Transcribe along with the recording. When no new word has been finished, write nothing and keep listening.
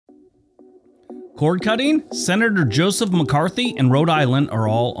Cord cutting, Senator Joseph McCarthy, and Rhode Island are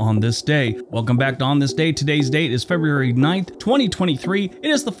all on this day. Welcome back to On This Day. Today's date is February 9th, 2023. It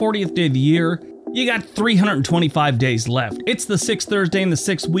is the 40th day of the year. You got 325 days left. It's the 6th Thursday in the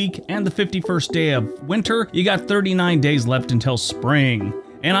 6th week and the 51st day of winter. You got 39 days left until spring.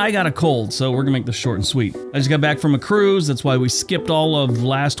 And I got a cold, so we're gonna make this short and sweet. I just got back from a cruise, that's why we skipped all of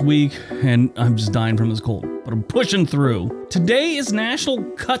last week, and I'm just dying from this cold, but I'm pushing through. Today is National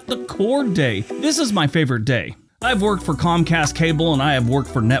Cut the Cord Day. This is my favorite day. I've worked for Comcast Cable and I have worked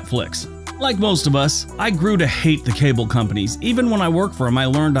for Netflix. Like most of us, I grew to hate the cable companies. Even when I worked for them, I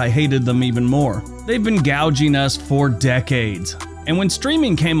learned I hated them even more. They've been gouging us for decades. And when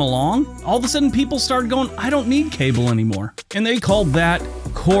streaming came along, all of a sudden people started going, I don't need cable anymore. And they called that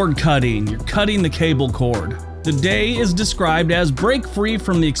cord cutting. You're cutting the cable cord. The day is described as break free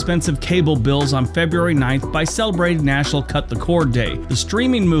from the expensive cable bills on February 9th by celebrating National Cut the Cord Day. The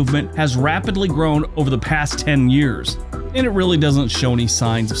streaming movement has rapidly grown over the past 10 years. And it really doesn't show any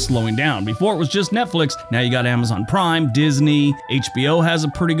signs of slowing down. Before it was just Netflix, now you got Amazon Prime, Disney, HBO has a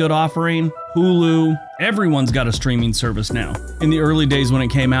pretty good offering, Hulu, everyone's got a streaming service now. In the early days when it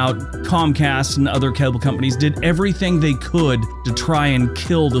came out, Comcast and other cable companies did everything they could to try and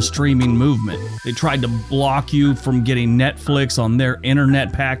kill the streaming movement. They tried to block you from getting Netflix on their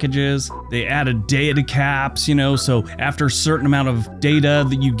internet packages. They added data caps, so after a certain amount of data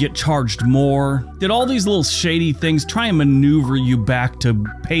that you get charged more. Did all these little shady things, try and maneuver you back to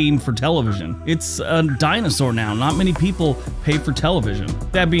paying for television. It's a dinosaur now. Not many people pay for television.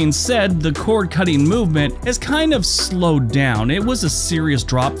 That being said, the cord cutting movement has kind of slowed down. It was a serious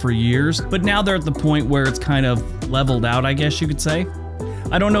drop for years, but now they're at the point where it's kind of leveled out, I guess you could say.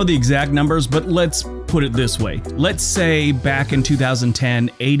 I don't know the exact numbers, but let's put it this way. Let's say back in 2010,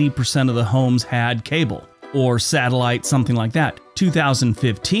 80% of the homes had cable or satellite, something like that.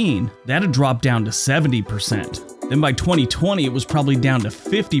 2015, that had dropped down to 70%. Then by 2020, it was probably down to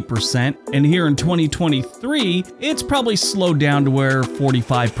 50%. And here in 2023, it's probably slowed down to where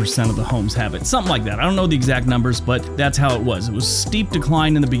 45% of the homes have it. Something like that. I don't know the exact numbers, but that's how it was. It was steep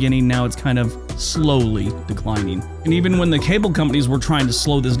decline in the beginning. Now it's kind of slowly declining. And even when the cable companies were trying to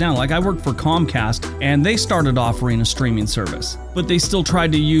slow this down, like I worked for Comcast and they started offering a streaming service, but they still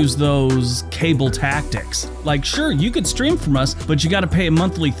tried to use those cable tactics. Like, sure, you could stream from us, but you got to pay a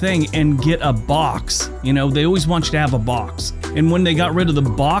monthly thing and get a box. They always want you to have a box. And when they got rid of the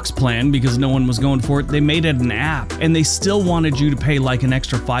box plan because no one was going for it, they made it an app and they still wanted you to pay like an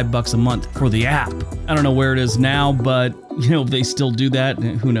extra $5 a month for the app. I don't know where it is now, but if they still do that,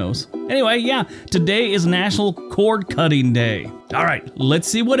 who knows? Anyway, yeah, today is National Cord Cutting Day. All right, let's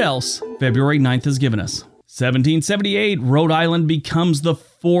see what else February 9th has given us. 1778, Rhode Island becomes the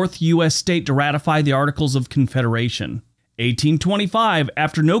 4th U.S. state to ratify the Articles of Confederation. 1825,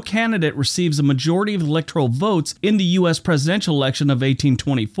 after no candidate receives a majority of electoral votes in the U.S. presidential election of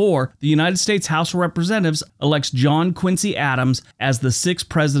 1824, the United States House of Representatives elects John Quincy Adams as the 6th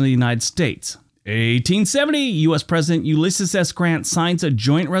President of the United States. 1870, U.S. President Ulysses S. Grant signs a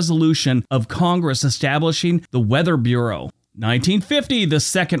joint resolution of Congress establishing the Weather Bureau. 1950, the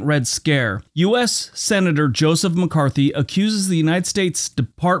Second Red Scare. U.S. Senator Joseph McCarthy accuses the United States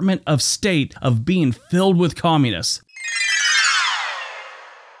Department of State of being filled with communists.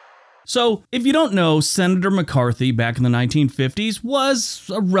 So, if you don't know, Senator McCarthy back in the 1950s was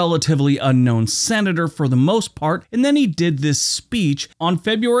a relatively unknown senator for the most part, and then he did this speech on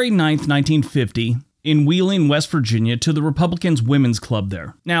February 9th, 1950 in Wheeling, West Virginia to the Republicans Women's Club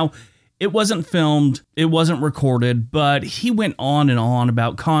there. Now, it wasn't filmed, it wasn't recorded, but he went on and on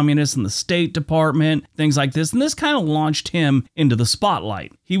about communists and the State Department, things like this, and this kind of launched him into the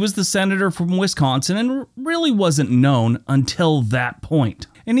spotlight. He was the senator from Wisconsin and really wasn't known until that point.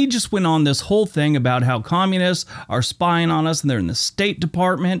 And he just went on this whole thing about how communists are spying on us and they're in the State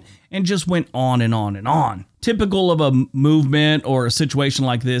Department, and just went on and on and on. Typical of a movement or a situation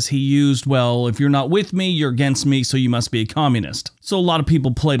like this, he used, well, if you're not with me, you're against me, so you must be a communist. So a lot of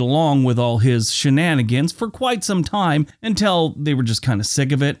people played along with all his shenanigans for quite some time until they were just kind of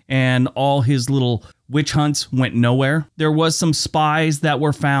sick of it, and all his little witch hunts went nowhere. There was some spies that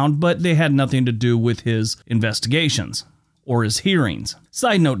were found, but they had nothing to do with his investigations or his hearings.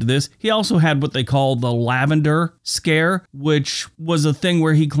 Side note to this, he also had what they call the Lavender Scare, which was a thing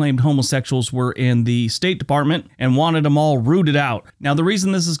where he claimed homosexuals were in the State Department and wanted them all rooted out. Now, the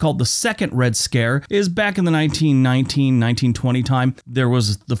reason this is called the Second Red Scare is back in the 1919-1920 time, there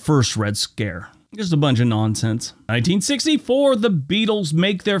was the first Red Scare. Just a bunch of nonsense. 1964, the Beatles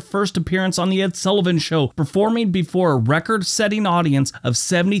make their first appearance on The Ed Sullivan Show, performing before a record-setting audience of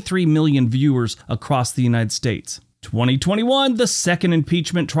 73 million viewers across the United States. 2021, the second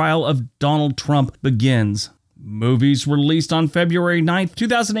impeachment trial of Donald Trump begins. Movies released on February 9th,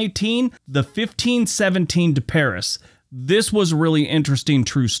 2018, The 1517 to Paris. This was a really interesting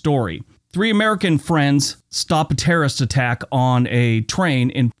true story. 3 American friends stop a terrorist attack on a train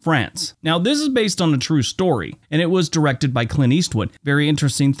in France. Now, this is based on a true story, and it was directed by Clint Eastwood. Very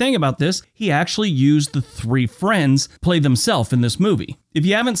interesting thing about this, he actually used the 3 friends play themselves in this movie. If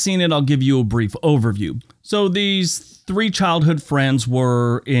you haven't seen it, I'll give you a brief overview. So these 3 childhood friends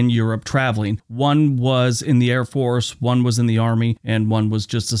were in Europe traveling. One was in the Air Force, one was in the Army, and one was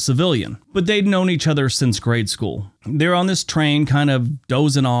just a civilian. But they'd known each other since grade school. They're on this train kind of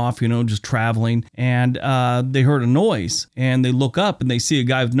dozing off, just traveling, and they heard a noise, and they look up and they see a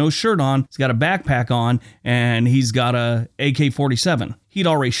guy with no shirt on. He's got a backpack on, and he's got a AK-47. He'd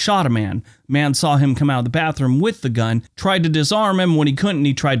already shot a man. Man saw him come out of the bathroom with the gun, tried to disarm him. When he couldn't,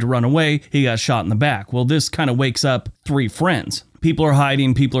 he tried to run away. He got shot in the back. Well, this kind of wakes up 3 friends. People are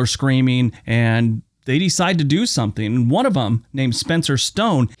hiding, people are screaming, and they decide to do something. And one of them, named Spencer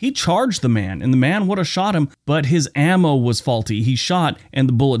Stone, he charged the man, and the man would have shot him, but his ammo was faulty. He shot, and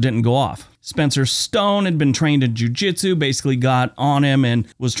the bullet didn't go off. Spencer Stone had been trained in jiu-jitsu, basically got on him and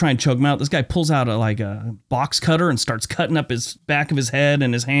was trying to choke him out. This guy pulls out a box cutter and starts cutting up his back of his head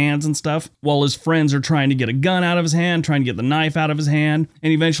and his hands and stuff, while his friends are trying to get a gun out of his hand, trying to get the knife out of his hand,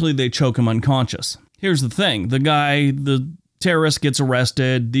 and eventually they choke him unconscious. Here's the thing. The terrorist gets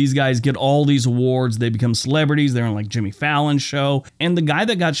arrested. These guys get all these awards. They become celebrities. They're on like Jimmy Fallon's show. And the guy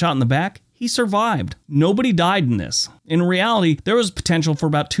that got shot in the back, he survived. Nobody died in this. In reality, there was potential for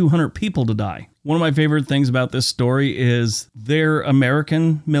about 200 people to die. One of my favorite things about this story is they're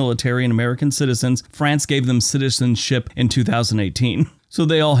American military and American citizens. France gave them citizenship in 2018. So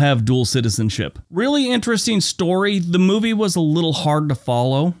they all have dual citizenship. Really interesting story. The movie was a little hard to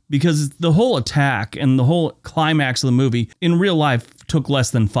follow because the whole attack and the whole climax of the movie in real life took less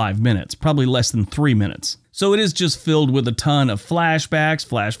than 5 minutes, probably less than 3 minutes. So it is just filled with a ton of flashbacks,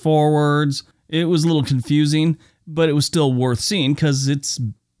 flash forwards. It was a little confusing, but it was still worth seeing because it's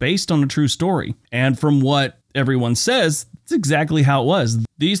based on a true story. And from what everyone says, it's exactly how it was.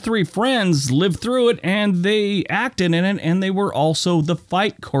 These 3 friends lived through it and they acted in it, and they were also the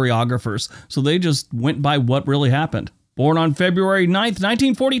fight choreographers. So they just went by what really happened. Born on February 9th,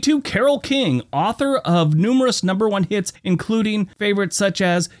 1942, Carole King, author of numerous #1 hits, including favorites such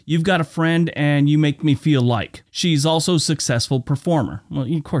as You've Got a Friend and You Make Me Feel Like. She's also a successful performer. Well,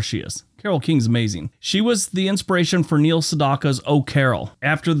 of course she is. Carole King's amazing. She was the inspiration for Neil Sedaka's Oh Carol.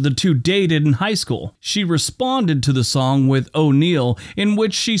 After the 2 dated in high school, she responded to the song with Oh Neil, in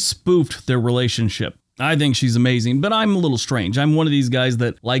which she spoofed their relationship. I think she's amazing, but I'm a little strange. I'm one of these guys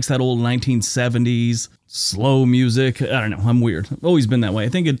that likes that old 1970s slow music. I don't know, I'm weird. I've always been that way. I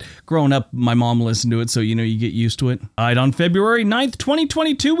think growing up, my mom listened to it, so you get used to it. Died on February 9th,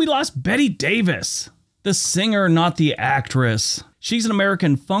 2022, we lost Betty Davis. The singer, not the actress. She's an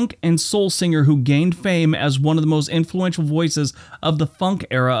American funk and soul singer who gained fame as one of the most influential voices of the funk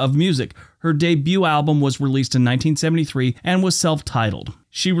era of music. Her debut album was released in 1973 and was self-titled.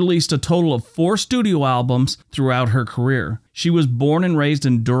 She released a total of 4 studio albums throughout her career. She was born and raised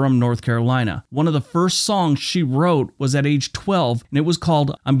in Durham, North Carolina. One of the first songs she wrote was at age 12, and it was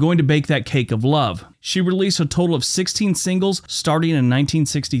called I'm Going to Bake That Cake of Love. She released a total of 16 singles starting in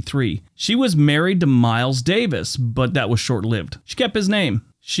 1963. She was married to Miles Davis, but that was short-lived. She kept his name.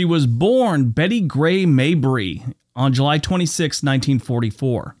 She was born Betty Gray Mabry on July 26,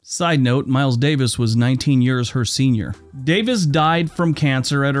 1944. Side note, Miles Davis was 19 years her senior. Davis died from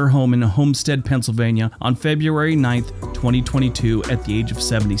cancer at her home in Homestead, Pennsylvania on February 9, 2022 at the age of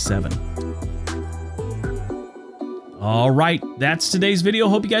 77. All right, that's today's video.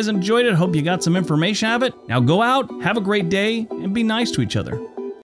 Hope you guys enjoyed it. Hope you got some information out of it. Now go out, have a great day, and be nice to each other.